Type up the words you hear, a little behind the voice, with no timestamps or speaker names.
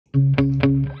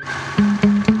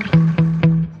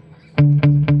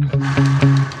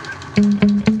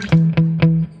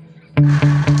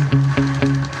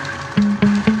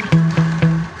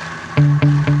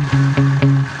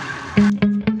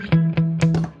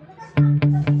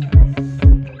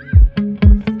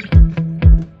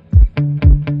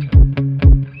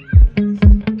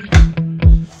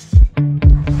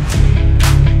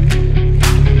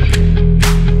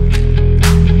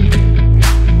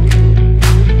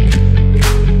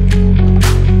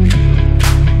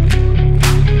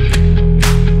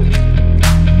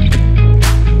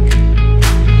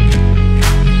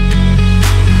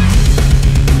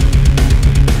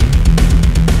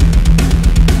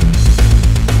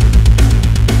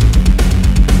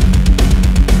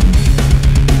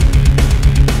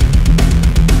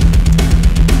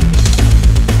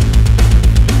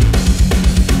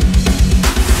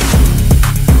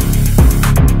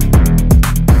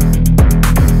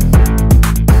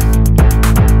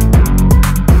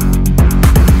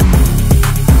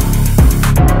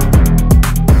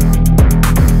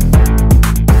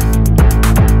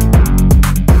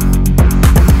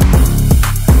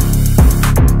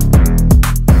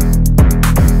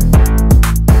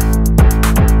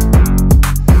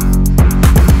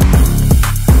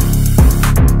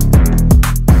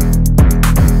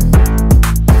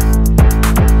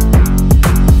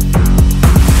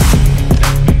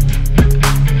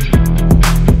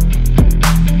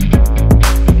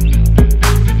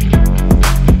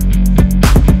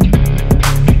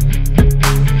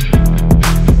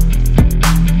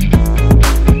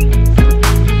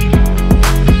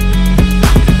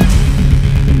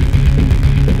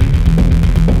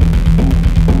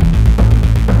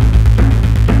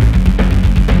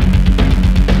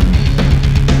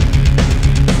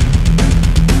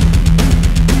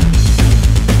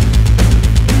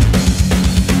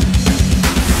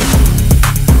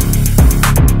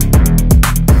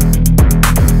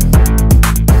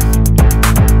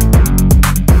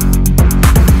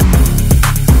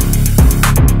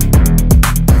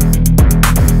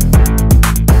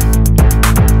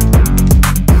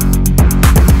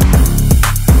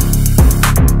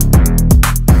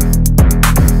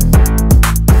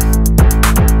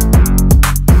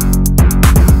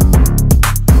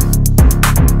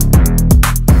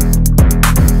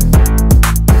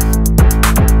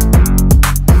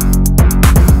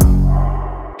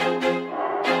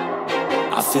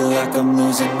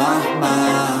losing my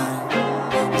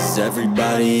mind. Is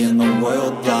everybody in the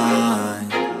world blind?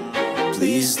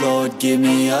 Please, Lord, give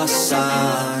me a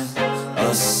sign,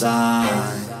 a sign.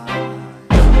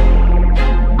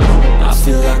 I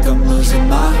feel like I'm losing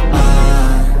my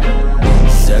mind.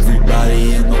 Is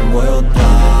everybody in the world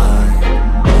blind?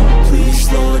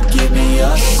 Please, Lord, give me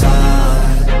a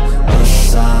sign, a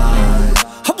sign.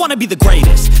 I wanna be the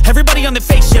greatest. Everybody on the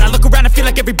fake shit. I look around and feel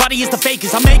like everybody is the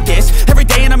fakest. I make this every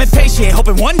day and I'm impatient,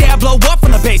 hoping one day I blow up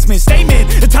from the basement. Statement,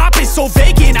 the top is so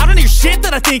vacant. I don't hear shit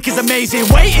that I think is amazing.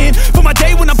 Waiting for my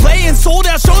day when I'm playing sold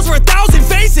out shows for 1,000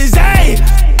 faces. Hey,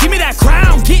 give me that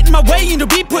crown, get in my way and to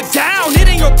be put down. It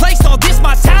ain't your place, all this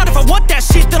my town. If I want that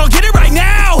shit, then I'll get it right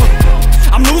now.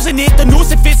 I'm losing it, the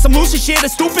noose it fits, I'm losing shit. A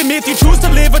stupid myth, you choose to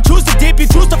live or choose to dip. You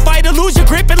choose to fight or lose your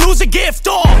grip and lose a gift.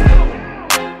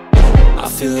 I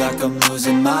feel like I'm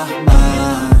losing my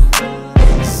mind.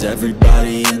 Is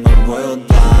everybody in the world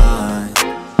blind?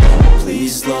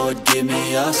 Please, Lord, give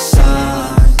me a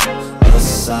sign, a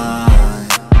sign.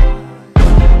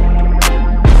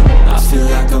 I feel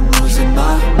like I'm losing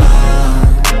my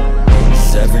mind.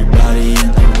 Is everybody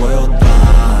in the world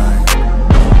blind?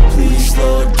 Please,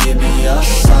 Lord, give me a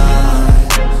sign,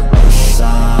 a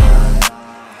sign.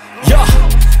 Yeah.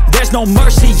 There's no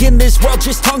mercy in this world,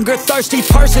 just hunger-thirsty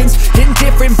persons in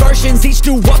different versions, each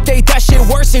new update, that shit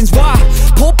worsens. Why?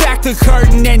 Pull back the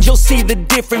curtain and you'll see the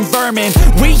different vermin.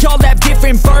 We all have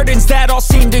different burdens that all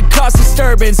seem to cause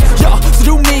disturbance. Yo, so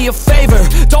do me a favor,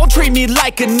 don't treat me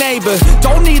like a neighbor.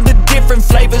 Don't need the different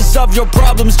flavors of your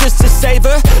problems just to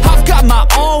savor. I've got my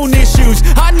own issues,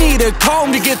 I need a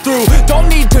comb to get through. Don't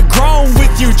need to groan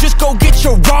with you, just go get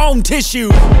your own tissue.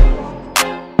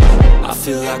 I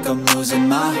feel like I'm losing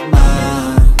my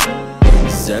mind.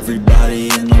 Is everybody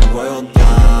in the world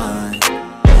blind?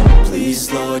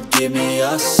 Please, Lord, give me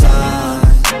a sign,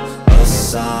 a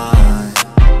sign.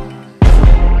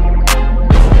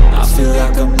 I feel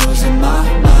like I'm losing my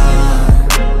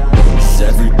mind. Is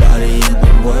everybody in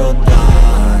the world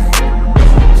blind?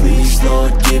 Please,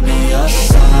 Lord, give me a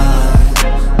sign,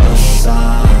 a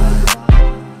sign.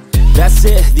 That's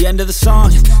it, the end of the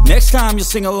song. Next time you'll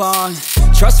sing along.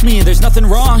 Trust me, there's nothing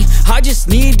wrong. I just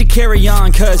need to carry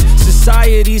on, cause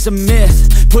society's a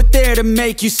myth put there to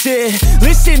make you sit.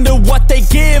 Listen to what they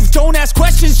give. Don't ask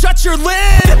questions, shut your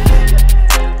lid.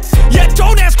 Yeah,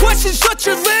 don't ask questions, shut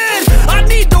your lid. I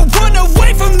need to run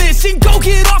away from this and go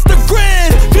get off the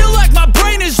grid. Feel like my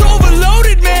brain is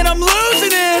overloaded, man, I'm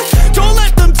losing it.